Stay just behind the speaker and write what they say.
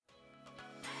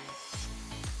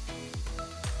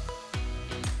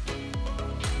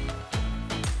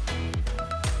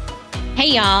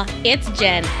Hey y'all, it's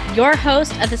Jen, your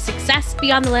host of the Success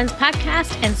Beyond the Lens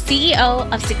podcast and CEO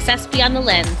of Success Beyond the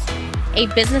Lens, a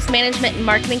business management and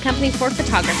marketing company for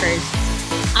photographers.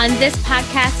 On this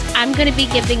podcast, I'm going to be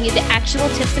giving you the actual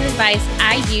tips and advice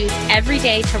I use every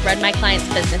day to run my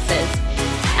clients' businesses.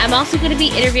 I'm also going to be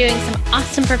interviewing some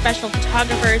awesome professional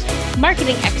photographers,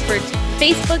 marketing experts,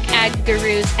 Facebook ad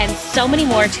gurus, and so many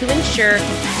more to ensure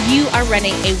you are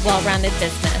running a well-rounded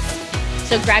business.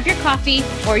 So grab your coffee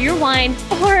or your wine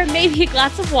or maybe a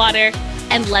glass of water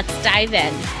and let's dive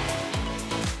in.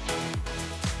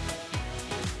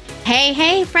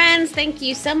 Hey, friends. Thank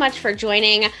you so much for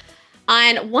joining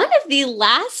on one of the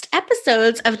last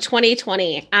episodes of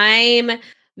 2020. I'm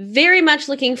very much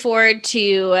looking forward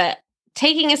to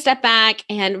taking a step back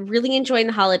and really enjoying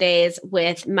the holidays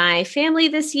with my family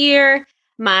this year.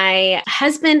 My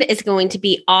husband is going to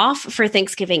be off for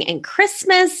Thanksgiving and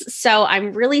Christmas, so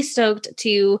I'm really stoked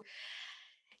to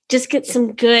just get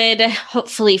some good,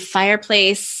 hopefully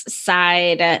fireplace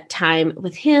side time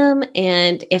with him,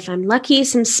 and if I'm lucky,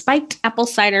 some spiked apple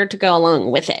cider to go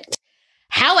along with it.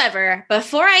 However,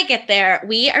 before I get there,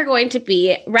 we are going to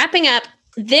be wrapping up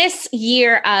this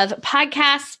year of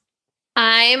podcasts.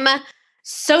 I'm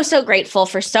so grateful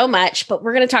for so much, but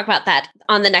we're going to talk about that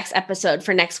on the next episode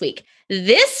for next week.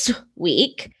 This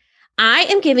week, I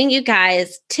am giving you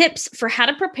guys tips for how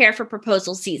to prepare for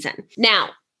proposal season.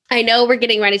 Now, I know we're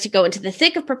getting ready to go into the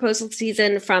thick of proposal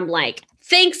season from like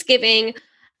Thanksgiving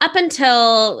up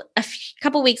until a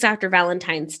couple weeks after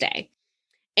Valentine's Day.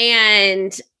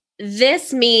 And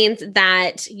this means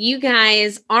that you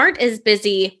guys aren't as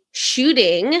busy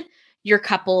shooting your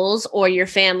couples or your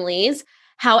families.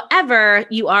 However,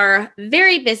 you are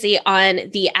very busy on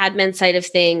the admin side of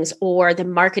things or the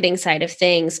marketing side of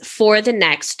things for the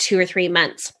next 2 or 3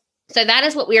 months. So that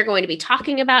is what we are going to be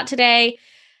talking about today.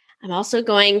 I'm also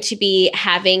going to be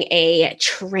having a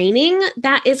training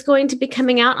that is going to be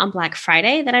coming out on Black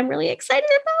Friday that I'm really excited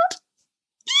about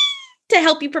to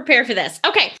help you prepare for this.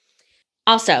 Okay.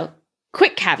 Also,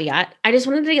 quick caveat. I just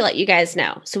wanted to let you guys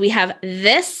know. So we have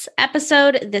this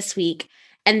episode this week.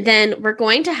 And then we're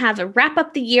going to have a wrap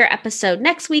up the year episode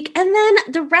next week. And then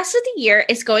the rest of the year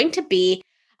is going to be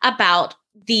about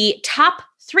the top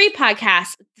 3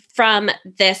 podcasts from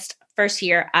this first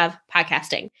year of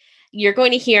podcasting. You're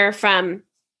going to hear from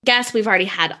guests we've already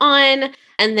had on,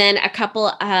 and then a couple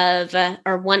of,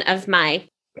 or one of my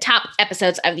top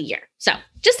episodes of the year. So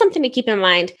just something to keep in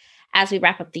mind as we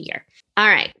wrap up the year. All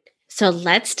right. So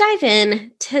let's dive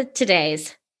in to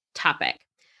today's topic.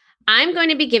 I'm going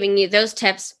to be giving you those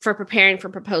tips for preparing for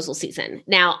proposal season.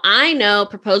 Now, I know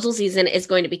proposal season is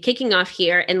going to be kicking off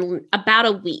here in about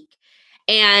a week.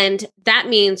 And that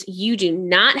means you do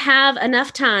not have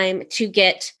enough time to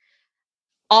get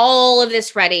all of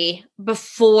this ready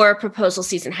before proposal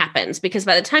season happens. Because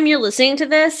by the time you're listening to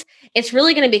this, it's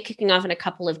really going to be kicking off in a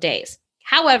couple of days.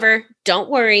 However, don't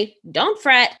worry, don't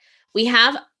fret. We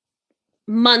have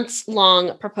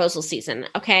months-long proposal season,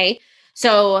 okay?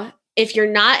 So if you're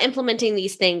not implementing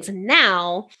these things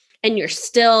now and you're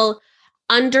still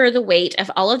under the weight of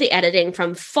all of the editing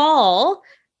from fall,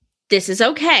 this is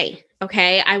okay.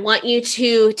 Okay. I want you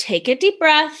to take a deep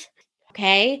breath.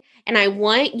 Okay. And I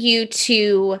want you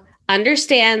to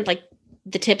understand like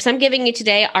the tips I'm giving you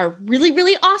today are really,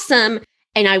 really awesome.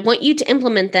 And I want you to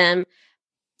implement them,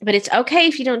 but it's okay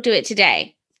if you don't do it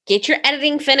today. Get your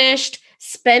editing finished,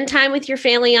 spend time with your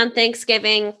family on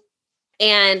Thanksgiving,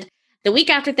 and the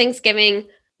week after Thanksgiving,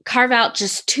 carve out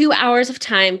just 2 hours of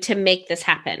time to make this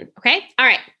happen. Okay. All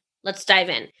right. Let's dive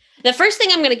in. The first thing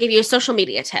I'm going to give you is social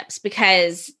media tips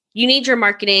because you need your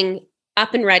marketing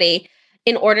up and ready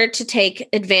in order to take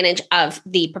advantage of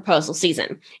the proposal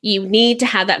season. You need to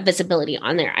have that visibility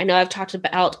on there. I know I've talked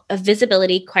about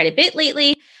visibility quite a bit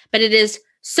lately, but it is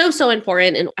so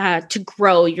important to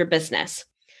grow your business.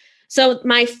 So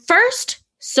my first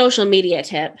social media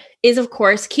tip is, of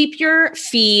course, keep your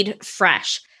feed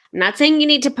fresh. I'm not saying you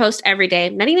need to post every day.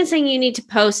 I'm not even saying you need to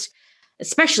post,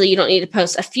 especially you don't need to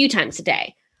post a few times a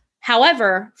day.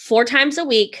 However, 4 times a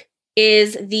week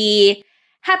is the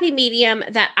happy medium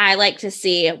that I like to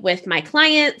see with my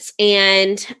clients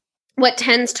and what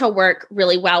tends to work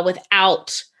really well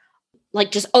without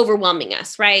like just overwhelming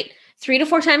us, right? 3 to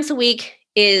 4 times a week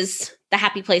is the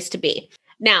happy place to be.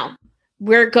 Now,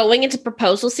 we're going into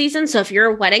proposal season. So if you're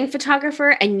a wedding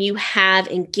photographer and you have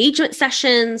engagement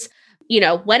sessions,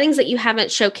 weddings that you haven't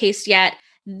showcased yet,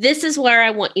 this is where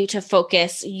I want you to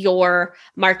focus your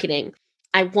marketing.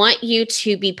 I want you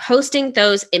to be posting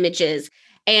those images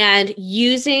and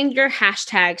using your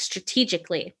hashtag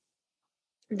strategically.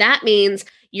 That means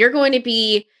you're going to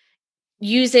be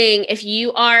if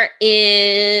you are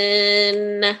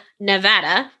in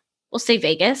Nevada, we'll say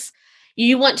Vegas,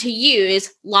 you want to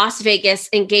use Las Vegas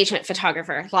engagement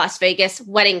photographer, Las Vegas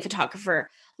wedding photographer,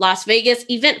 Las Vegas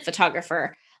event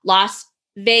photographer, Las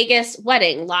Vegas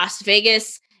wedding, Las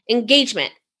Vegas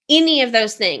engagement, any of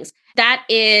those things. That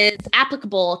is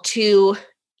applicable to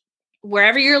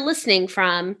wherever you're listening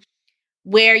from,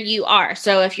 where you are.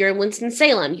 So if you're in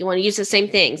Winston-Salem, you want to use the same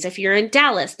things. If you're in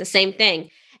Dallas, the same thing.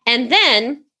 And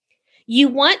then you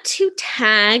want to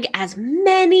tag as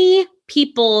many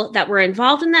people that were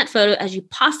involved in that photo as you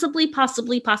possibly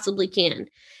can.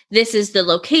 This is the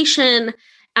location.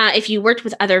 If you worked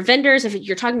with other vendors, if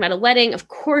you're talking about a wedding, of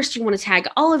course you want to tag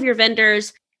all of your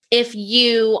vendors. If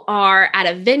you are at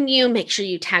a venue, make sure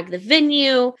you tag the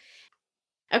venue.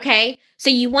 Okay, so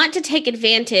you want to take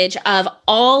advantage of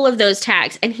all of those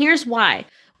tags. And here's why.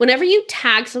 Whenever you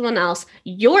tag someone else,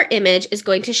 your image is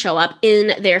going to show up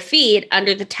in their feed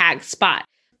under the tag spot.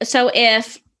 So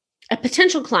if a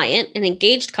potential client, an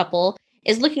engaged couple,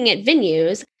 is looking at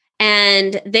venues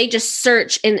and they just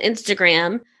search in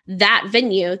Instagram that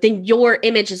venue, then your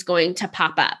image is going to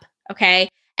pop up, okay?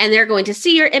 And they're going to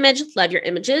see your image, love your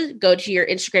images, go to your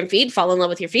Instagram feed, fall in love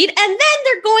with your feed, and then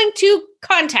they're going to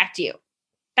contact you.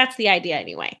 That's the idea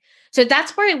anyway. So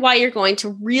that's why you're going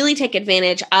to really take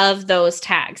advantage of those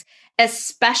tags.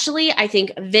 Especially, I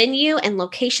think venue and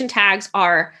location tags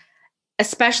are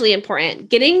especially important.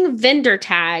 Getting vendor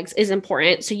tags is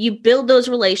important. So you build those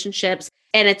relationships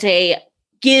and it's a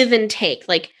give and take.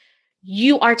 Like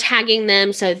you are tagging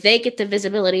them so they get the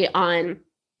visibility on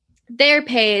their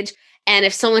page. And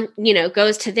if someone,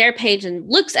 goes to their page and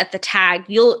looks at the tag,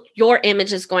 your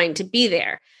image is going to be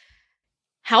there.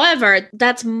 However,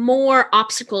 that's more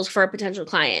obstacles for a potential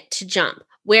client to jump.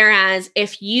 Whereas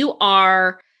if you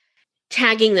are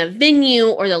tagging the venue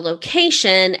or the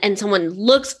location and someone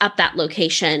looks up that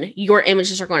location, your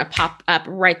images are going to pop up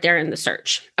right there in the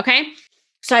search. Okay.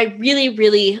 So I really,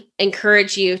 really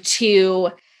encourage you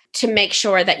to make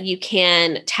sure that you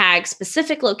can tag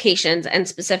specific locations and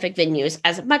specific venues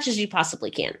as much as you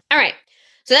possibly can. All right.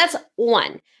 So that's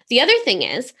one. The other thing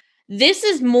is, this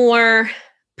is more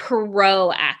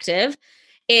proactive,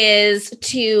 is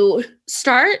to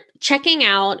start checking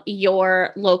out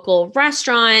your local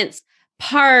restaurants,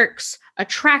 parks,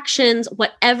 attractions,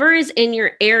 whatever is in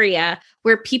your area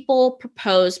where people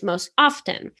propose most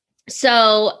often.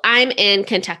 So I'm in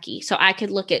Kentucky, so I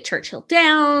could look at Churchill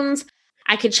Downs.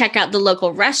 I could check out the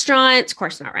local restaurants. Of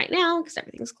course, not right now because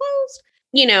everything's closed.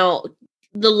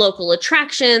 The local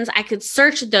attractions. I could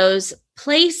search those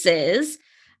places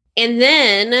and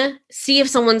then see if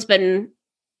someone's been,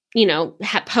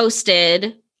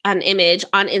 posted an image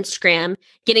on Instagram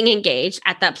getting engaged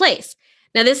at that place.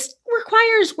 Now, this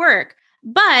requires work,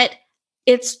 but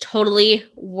it's totally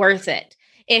worth it.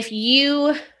 If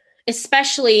you,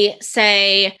 especially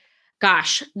say,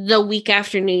 the week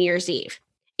after New Year's Eve,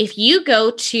 if you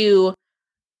go to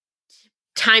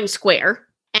Times Square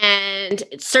and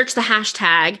search the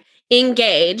hashtag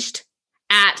engaged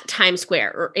at Times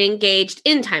Square or engaged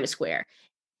in Times Square,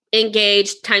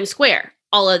 engaged Times Square,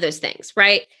 all of those things,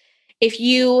 right? If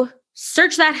you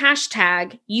search that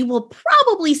hashtag, you will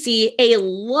probably see a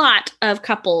lot of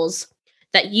couples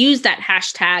that use that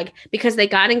hashtag because they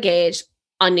got engaged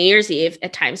on New Year's Eve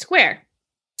at Times Square.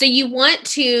 So you want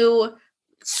to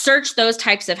search those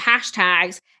types of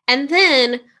hashtags and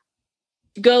then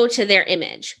go to their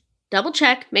image. Double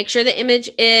check, make sure the image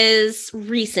is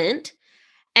recent.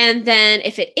 And then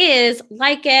if it is,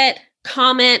 like it,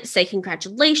 comment, say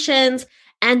congratulations.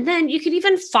 And then you could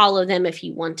even follow them if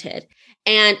you wanted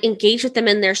and engage with them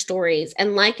in their stories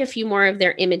and like a few more of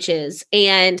their images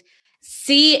and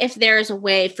see if there's a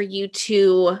way for you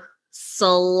to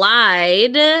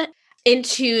slide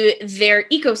into their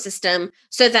ecosystem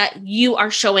so that you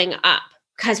are showing up.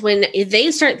 Because when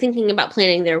they start thinking about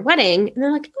planning their wedding, and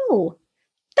they're like, oh,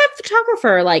 that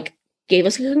photographer gave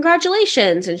us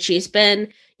congratulations and she's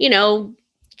been,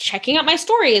 checking out my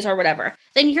stories or whatever,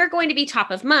 then you're going to be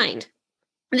top of mind.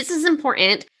 This is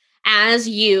important as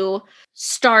you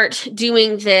start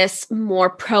doing this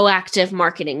more proactive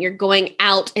marketing. You're going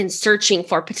out and searching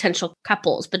for potential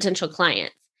couples, potential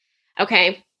clients.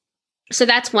 Okay. So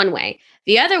that's one way.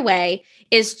 The other way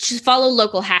is to follow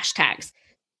local hashtags.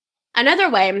 Another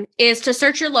way is to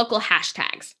search your local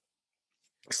hashtags.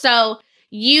 So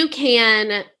you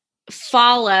can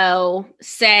follow,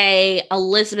 say,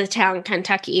 Elizabethtown,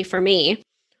 Kentucky for me,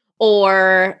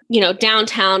 or,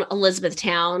 downtown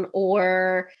Elizabethtown,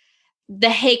 or the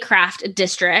Haycraft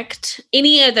district,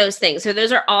 any of those things. So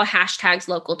those are all hashtags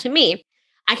local to me.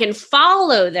 I can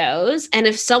follow those. And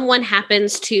if someone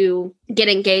happens to get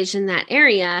engaged in that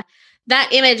area, that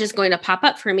image is going to pop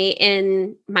up for me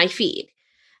in my feed.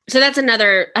 So that's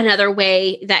another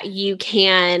way that you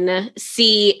can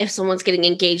see if someone's getting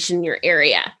engaged in your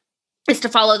area, is to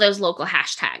follow those local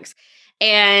hashtags.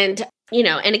 And,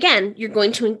 and again, you're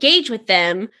going to engage with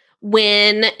them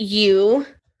when you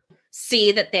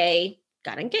see that they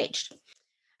got engaged.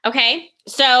 Okay.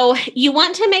 So you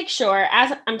want to make sure,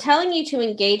 as I'm telling you to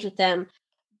engage with them,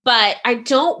 but I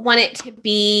don't want it to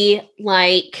be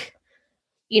like,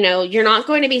 you're not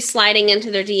going to be sliding into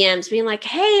their DMs being like,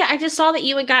 hey, I just saw that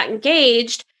you had got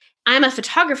engaged. I'm a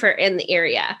photographer in the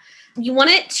area. You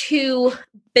want it to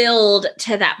build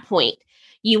to that point.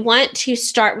 You want to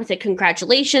start with a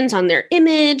congratulations on their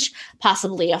image,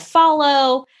 possibly a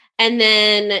follow, and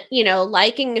then,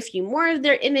 liking a few more of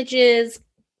their images.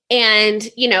 And,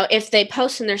 if they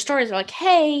post in their stories, they're like,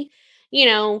 hey,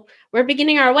 we're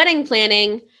beginning our wedding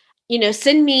planning,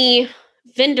 send me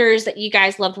vendors that you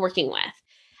guys loved working with.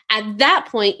 At that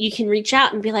point, you can reach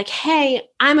out and be like, hey,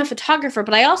 I'm a photographer,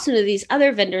 but I also know these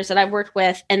other vendors that I've worked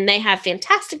with, and they have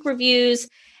fantastic reviews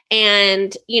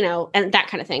and, and that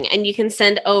kind of thing. And you can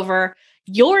send over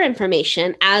your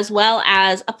information as well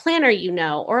as a planner,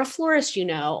 or a florist,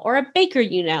 or a baker,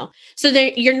 so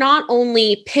that you're not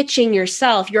only pitching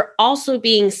yourself, you're also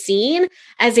being seen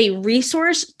as a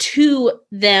resource to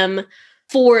them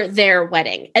for their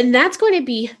wedding. And that's going to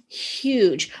be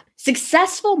huge.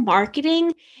 Successful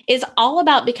marketing is all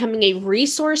about becoming a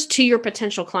resource to your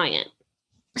potential client.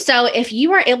 So if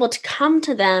you are able to come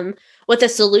to them with a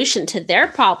solution to their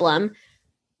problem,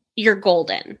 you're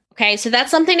golden. Okay. So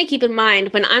that's something to keep in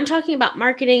mind when I'm talking about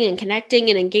marketing and connecting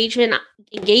and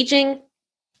engaging.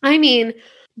 I mean,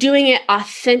 doing it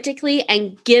authentically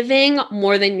and giving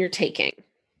more than you're taking.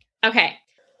 Okay.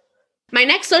 My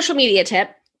next social media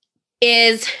tip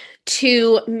is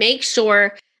to make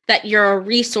sure that you're a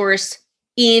resource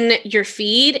in your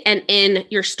feed and in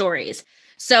your stories.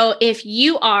 So if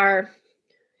you are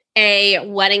a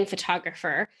wedding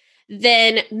photographer,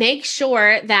 then make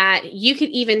sure that you could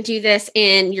even do this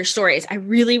in your stories. I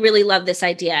really, really love this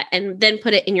idea. And then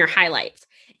put it in your highlights,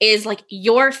 is like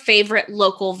your favorite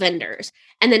local vendors.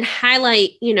 And then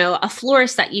highlight, a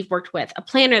florist that you've worked with, a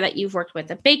planner that you've worked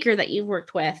with, a baker that you've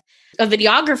worked with, a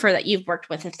videographer that you've worked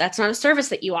with, if that's not a service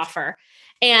that you offer.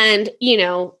 And,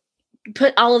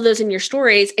 put all of those in your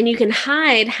stories, and you can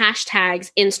hide hashtags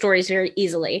in stories very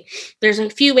easily. There's a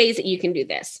few ways that you can do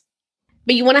this,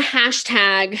 but you want to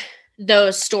hashtag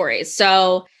those stories.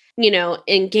 So,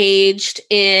 engaged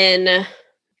in,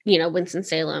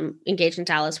 Winston-Salem, engaged in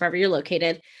Dallas, wherever you're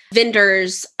located,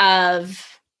 vendors of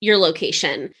your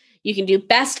location. You can do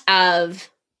best of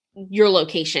your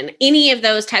location, any of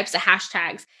those types of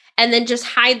hashtags, and then just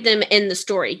hide them in the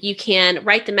story. You can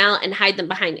write them out and hide them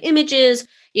behind images.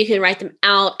 You can write them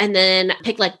out and then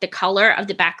pick like the color of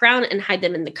the background and hide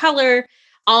them in the color,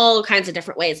 all kinds of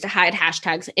different ways to hide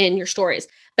hashtags in your stories.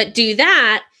 But do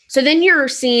that. So then you're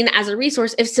seen as a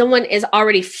resource if someone is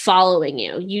already following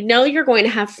you. You're going to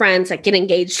have friends that get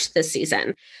engaged this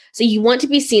season. So you want to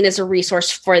be seen as a resource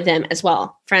for them as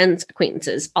well. Friends,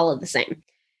 acquaintances, all of the same.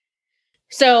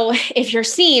 So if you're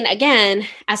seen again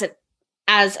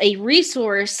as a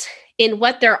resource in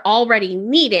what they're already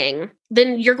needing,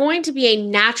 then you're going to be a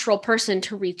natural person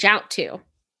to reach out to.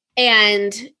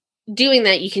 And doing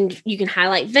that, you can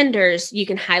highlight vendors, you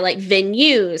can highlight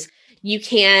venues, you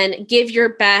can give your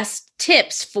best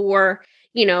tips for,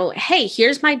 hey,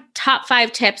 here's my top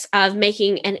 5 tips of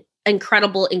making an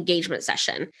incredible engagement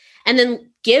session. And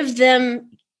then give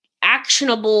them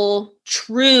actionable,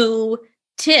 true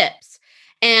tips.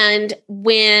 And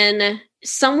when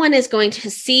someone is going to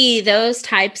see those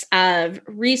types of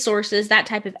resources, that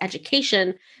type of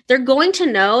education, they're going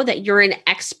to know that you're an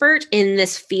expert in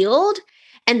this field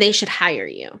and they should hire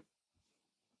you.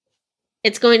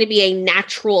 It's going to be a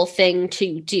natural thing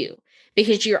to do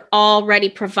because you're already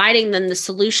providing them the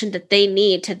solution that they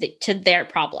need to their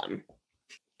problem.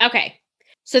 Okay,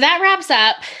 so that wraps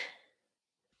up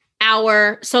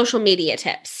our social media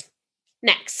tips.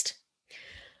 Next,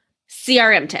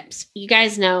 CRM tips. You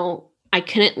guys know I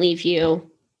couldn't leave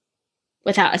you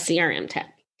without a CRM tip.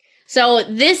 So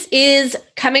this is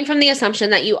coming from the assumption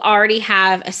that you already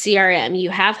have a CRM. You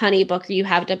have HoneyBook or you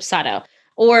have Dubsado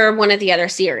or one of the other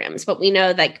CRMs. But we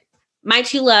know like my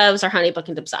 2 loves are HoneyBook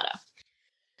and Dubsado.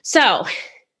 So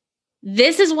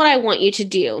this is what I want you to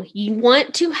do. You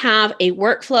want to have a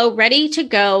workflow ready to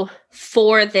go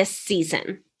for this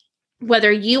season.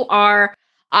 Whether you are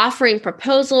offering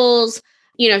proposals,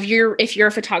 if you're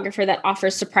a photographer that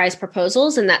offers surprise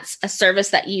proposals and that's a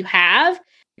service that you have,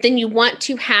 then you want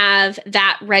to have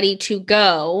that ready to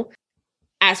go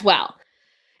as well.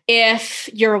 If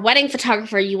you're a wedding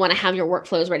photographer, you want to have your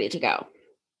workflows ready to go.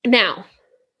 Now,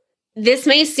 this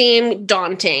may seem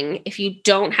daunting if you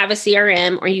don't have a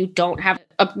CRM or you don't have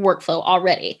a workflow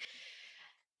already.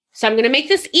 So I'm going to make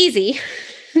this easy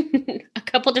a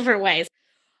couple different ways.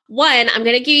 One, I'm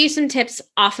going to give you some tips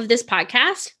off of this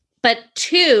podcast. But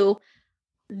two,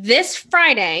 this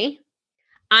Friday,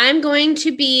 I'm going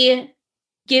to be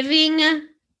giving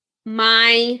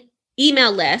my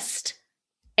email list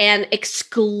an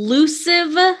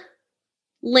exclusive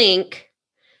link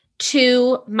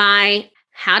to my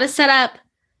how to set up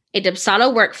a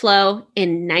Dubsado workflow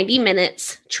in 90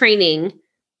 minutes training.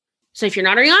 So if you're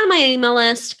not already on my email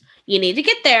list, you need to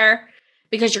get there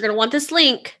because you're going to want this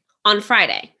link on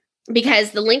Friday,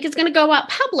 because the link is going to go out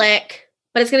public,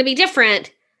 but it's going to be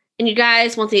different. And you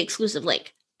guys want the exclusive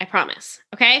link. I promise.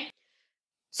 Okay.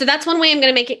 So that's one way I'm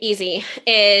going to make it easy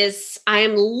is I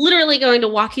am literally going to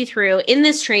walk you through in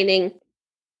this training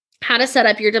how to set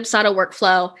up your Dubsado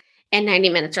workflow in 90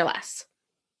 minutes or less.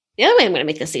 The other way I'm going to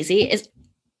make this easy is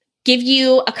give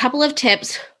you a couple of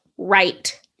tips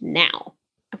right now.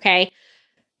 Okay.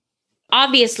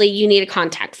 Obviously, you need a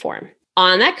contact form.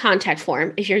 On that contact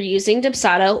form, if you're using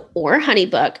Dubsado or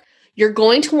HoneyBook, you're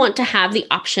going to want to have the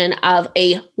option of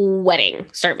a wedding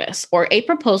service or a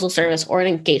proposal service or an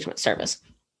engagement service.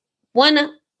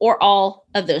 One or all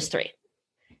of those three.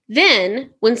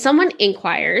 Then when someone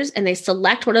inquires and they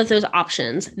select one of those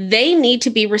options, they need to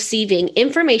be receiving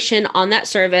information on that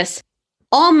service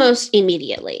almost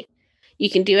immediately. You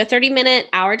can do a 30-minute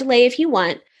hour delay if you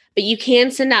want, but you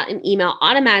can send out an email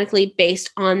automatically based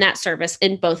on that service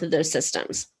in both of those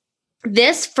systems.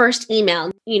 This first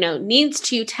email, needs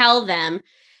to tell them,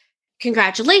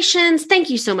 congratulations, thank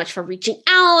you so much for reaching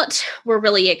out. We're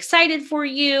really excited for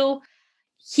you.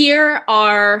 Here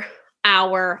are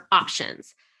our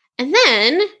options. And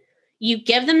then you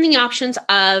give them the options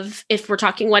of, if we're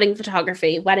talking wedding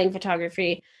photography,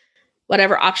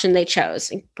 whatever option they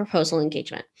chose, proposal,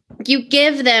 engagement. You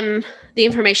give them the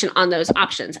information on those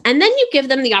options. And then you give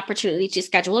them the opportunity to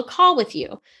schedule a call with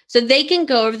you so they can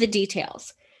go over the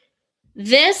details.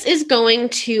 This is going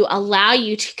to allow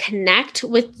you to connect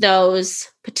with those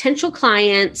potential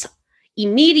clients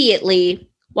immediately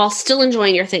while still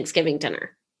enjoying your Thanksgiving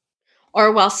dinner,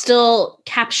 or while still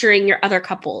capturing your other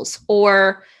couples,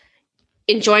 or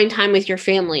enjoying time with your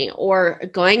family, or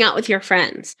going out with your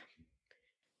friends.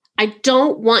 I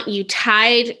don't want you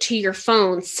tied to your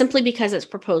phone simply because it's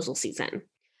proposal season.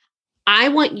 I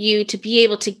want you to be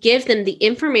able to give them the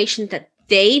information that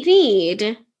they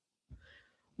need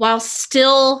while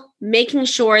still making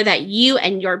sure that you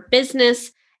and your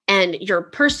business and your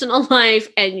personal life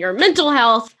and your mental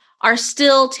health are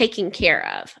still taken care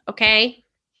of, okay?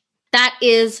 That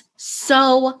is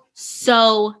so,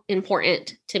 so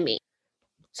important to me.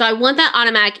 So I want that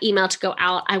automatic email to go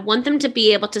out. I want them to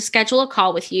be able to schedule a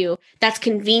call with you that's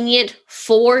convenient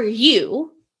for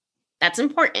you. That's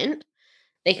important.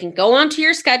 They can go onto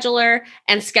your scheduler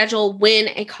and schedule when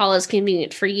a call is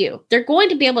convenient for you. They're going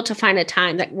to be able to find a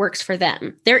time that works for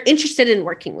them. They're interested in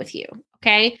working with you,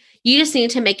 okay? You just need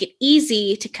to make it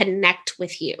easy to connect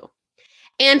with you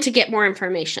and to get more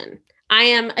information. I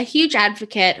am a huge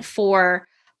advocate for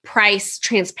price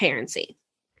transparency.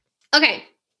 Okay,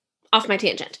 off my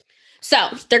tangent. So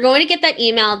they're going to get that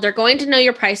email. They're going to know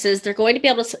your prices. They're going to be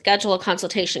able to schedule a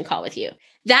consultation call with you.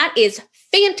 That is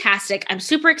fantastic. I'm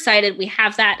super excited. We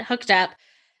have that hooked up.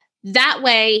 That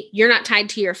way, you're not tied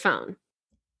to your phone.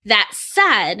 That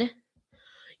said,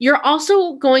 you're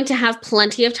also going to have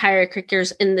plenty of tire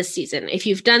kickers in this season. If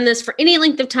you've done this for any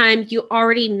length of time, you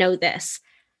already know this.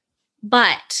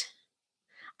 But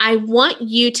I want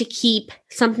you to keep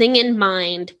something in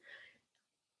mind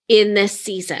in this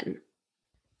season.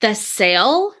 The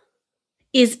sale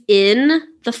is in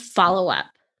the follow-up.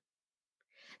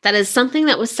 That is something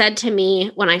that was said to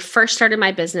me when I first started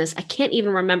my business. I can't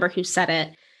even remember who said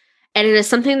it. And it is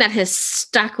something that has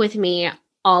stuck with me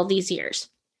all these years.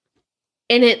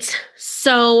 And it's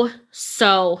so,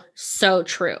 so, so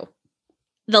true.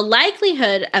 The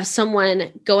likelihood of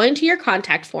someone going to your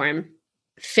contact form,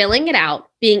 filling it out,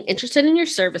 being interested in your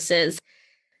services,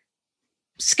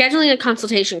 scheduling a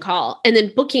consultation call, and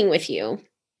then booking with you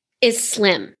is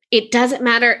slim. It doesn't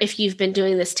matter if you've been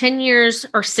doing this 10 years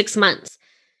or 6 months.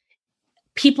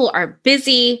 People are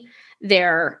busy.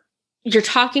 You're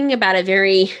talking about a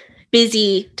very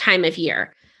busy time of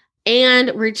year.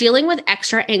 And we're dealing with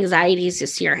extra anxieties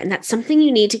this year. And that's something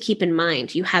you need to keep in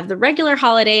mind. You have the regular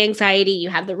holiday anxiety. You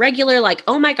have the regular,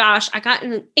 oh my gosh, I got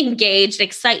engaged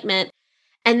excitement.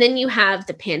 And then you have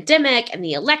the pandemic and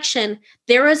the election.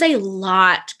 There is a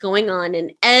lot going on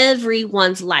in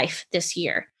everyone's life this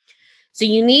year. So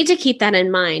you need to keep that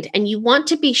in mind. And you want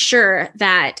to be sure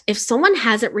that if someone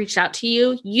hasn't reached out to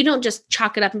you, you don't just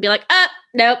chalk it up and be like,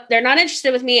 nope, they're not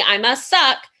interested with me. I must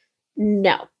suck.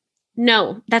 No,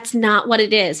 that's not what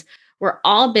it is. We're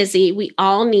all busy. We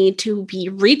all need to be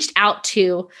reached out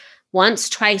to once,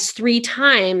 twice, 3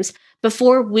 times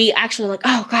before we actually like,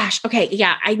 oh gosh, okay,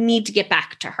 yeah, I need to get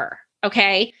back to her.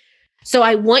 Okay. So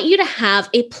I want you to have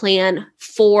a plan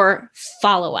for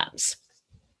follow-ups.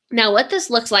 Now, what this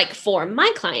looks like for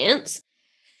my clients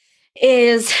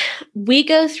is we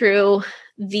go through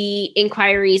the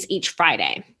inquiries each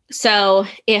Friday. So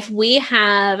if we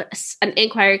have an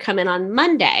inquiry come in on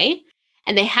Monday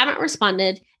and they haven't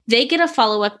responded, they get a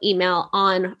follow-up email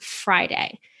on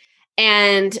Friday.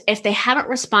 And if they haven't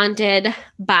responded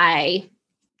by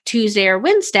Tuesday or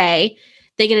Wednesday,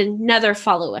 they get another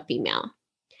follow-up email.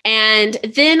 And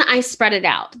then I spread it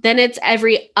out. Then it's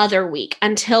every other week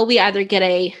until we either get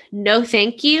a no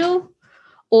thank you,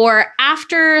 or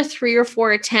after 3 or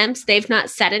 4 attempts, they've not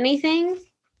said anything,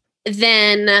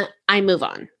 then I move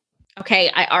on. Okay,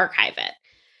 I archive it.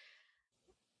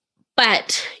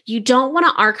 But you don't want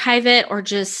to archive it or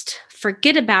just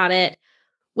forget about it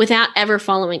without ever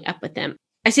following up with them.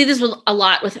 I see this with a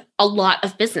lot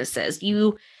of businesses.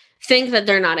 You think that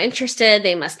they're not interested.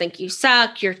 They must think you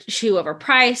suck. You're too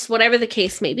overpriced, whatever the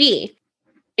case may be.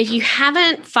 If you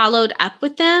haven't followed up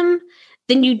with them,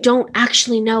 then you don't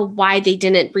actually know why they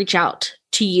didn't reach out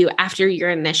to you after your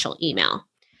initial email.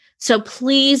 So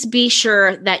please be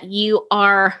sure that you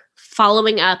are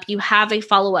following up. You have a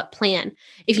follow-up plan.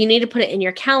 If you need to put it in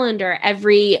your calendar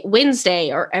every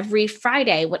Wednesday or every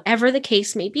Friday, whatever the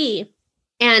case may be,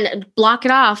 and block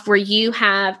it off where you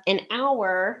have an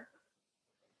hour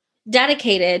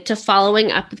dedicated to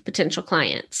following up with potential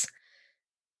clients,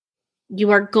 you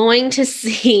are going to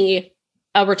see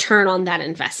a return on that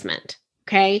investment.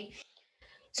 Okay.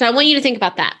 So I want you to think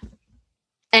about that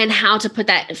and how to put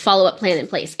that follow-up plan in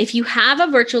place. If you have a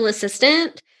virtual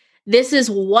assistant, this is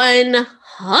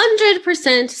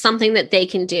 100% something that they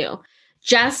can do.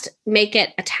 Just make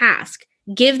it a task.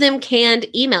 Give them canned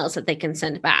emails that they can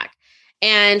send back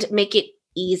and make it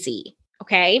easy.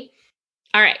 Okay.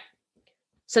 All right.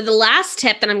 So the last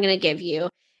tip that I'm going to give you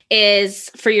is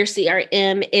for your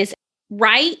CRM is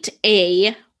write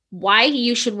a why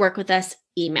you should work with us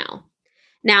email.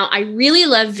 Now, I really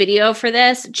love video for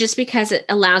this just because it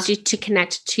allows you to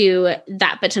connect to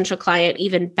that potential client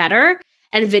even better,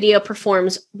 and video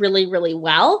performs really, really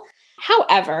well.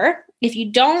 However, if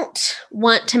you don't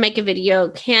want to make a video,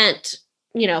 can't,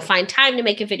 find time to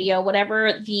make a video,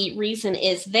 whatever the reason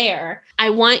is there,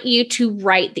 I want you to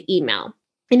write the email.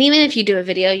 And even if you do a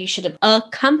video, you should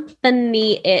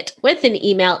accompany it with an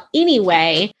email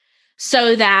anyway,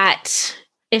 so that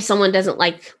if someone doesn't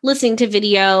like listening to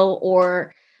video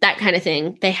or that kind of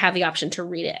thing, they have the option to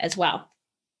read it as well.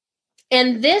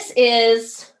 And this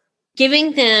is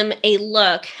giving them a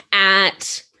look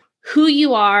at who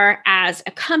you are as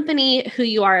a company, who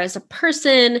you are as a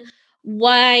person,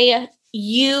 why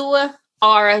you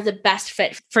are the best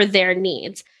fit for their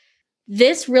needs.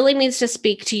 This really needs to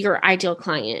speak to your ideal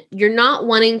client. You're not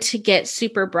wanting to get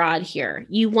super broad here.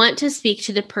 You want to speak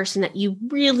to the person that you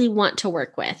really want to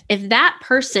work with. If that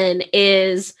person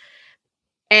is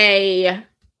a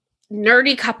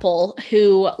nerdy couple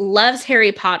who loves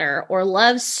Harry Potter or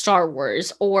loves Star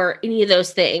Wars or any of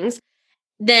those things,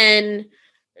 then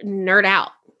nerd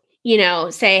out.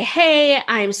 Say, hey,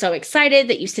 I'm so excited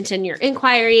that you sent in your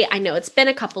inquiry. I know it's been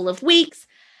a couple of weeks.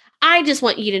 I just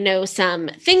want you to know some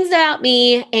things about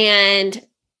me and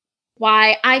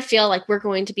why I feel like we're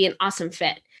going to be an awesome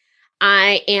fit.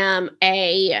 I am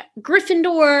a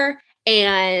Gryffindor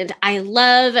and I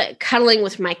love cuddling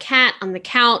with my cat on the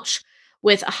couch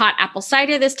with a hot apple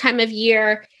cider this time of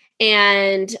year.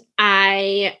 And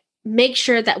I make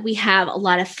sure that we have a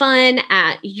lot of fun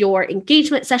at your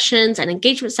engagement sessions, and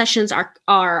engagement sessions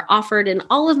are offered in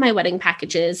all of my wedding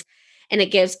packages. And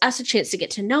it gives us a chance to get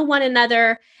to know one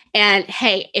another. And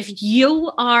hey, if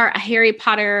you are a Harry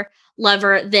Potter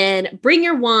lover, then bring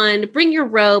your wand, bring your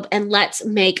robe, and let's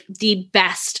make the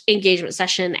best engagement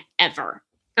session ever.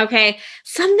 Okay?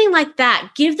 Something like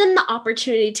that. Give them the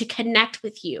opportunity to connect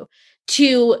with you,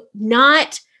 to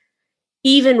not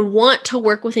even want to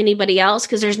work with anybody else,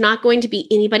 because there's not going to be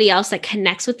anybody else that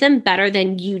connects with them better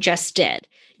than you just did.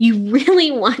 You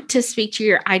really want to speak to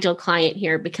your ideal client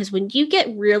here, because when you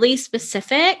get really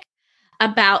specific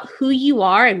about who you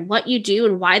are and what you do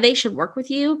and why they should work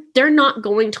with you, they're not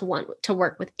going to want to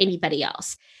work with anybody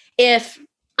else. If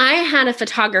I had a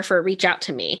photographer reach out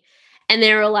to me And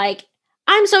they were like,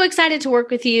 I'm so excited to work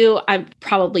with you. I'd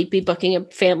probably be booking a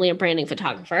family and branding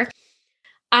photographer.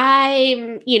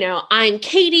 I'm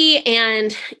Katie,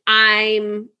 and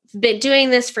I'm been doing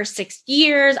this for 6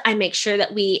 years. I make sure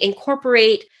that we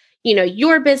incorporate,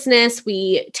 your business.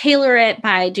 We tailor it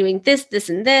by doing this, this,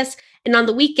 and this. And on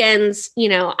the weekends,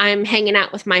 I'm hanging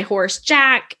out with my horse,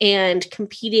 Jack, and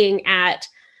competing at,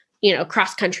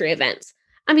 cross-country events.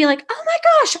 I'd be like, oh my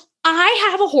gosh, I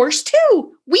have a horse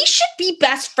too. We should be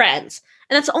best friends.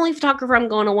 And that's the only photographer I'm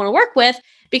going to want to work with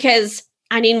because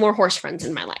I need more horse friends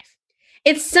in my life.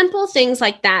 It's simple things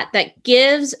like that that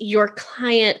gives your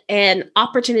client an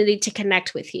opportunity to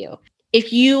connect with you.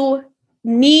 If you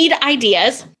need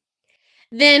ideas,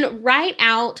 then write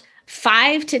out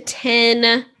 5 to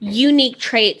 10 unique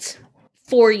traits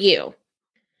for you.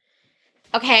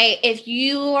 Okay, if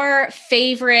your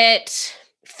favorite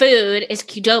food is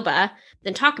Qdoba,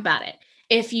 then talk about it.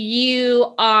 If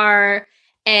you are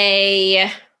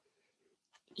a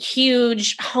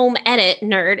huge home edit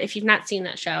nerd, if you've not seen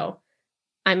that show,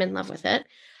 I'm in love with it,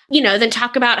 then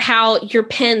talk about how your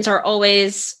pins are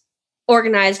always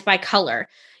organized by color,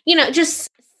 just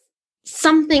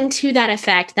something to that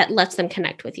effect that lets them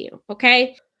connect with you.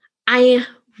 Okay. I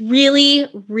really,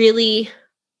 really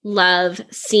love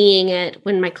seeing it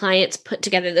when my clients put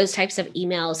together those types of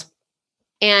emails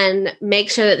and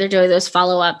make sure that they're doing those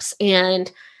follow-ups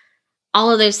and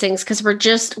all of those things, because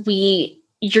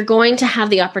you're going to have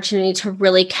the opportunity to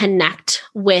really connect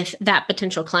with that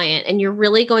potential client, and you're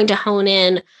really going to hone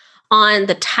in on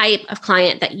the type of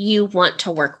client that you want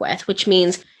to work with, which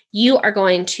means you are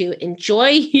going to enjoy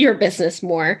your business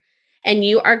more, and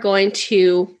you are going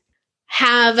to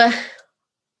have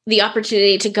the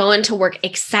opportunity to go into work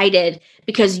excited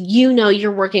because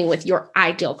you're working with your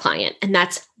ideal client, and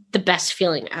that's the best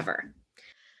feeling ever.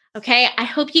 Okay, I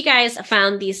hope you guys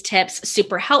found these tips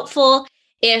super helpful.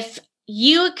 If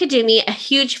you could do me a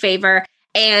huge favor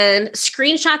and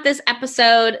screenshot this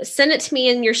episode, send it to me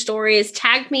in your stories,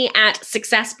 tag me at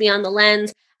Success Beyond the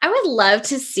Lens. I would love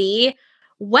to see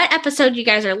what episode you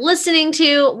guys are listening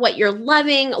to, what you're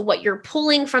loving, what you're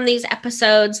pulling from these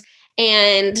episodes,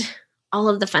 and all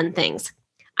of the fun things.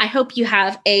 I hope you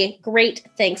have a great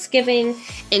Thanksgiving.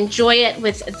 Enjoy it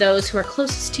with those who are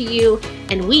closest to you,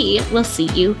 and we will see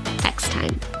you next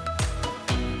time.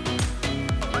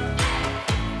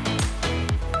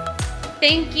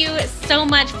 Thank you so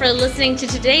much for listening to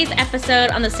today's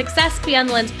episode on the Success Beyond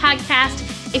the Lens podcast.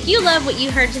 If you love what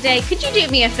you heard today, could you do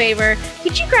me a favor?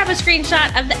 Could you grab a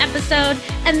screenshot of the episode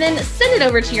and then send it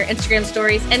over to your Instagram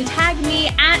stories and tag me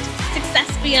at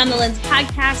Success Beyond the Lens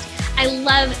podcast? I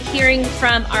love hearing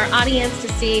from our audience to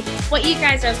see what you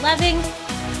guys are loving.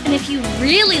 And if you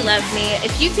really love me,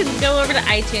 if you could go over to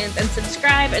iTunes and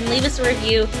subscribe and leave us a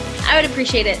review, I would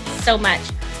appreciate it so much.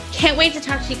 Can't wait to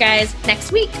talk to you guys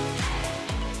next week.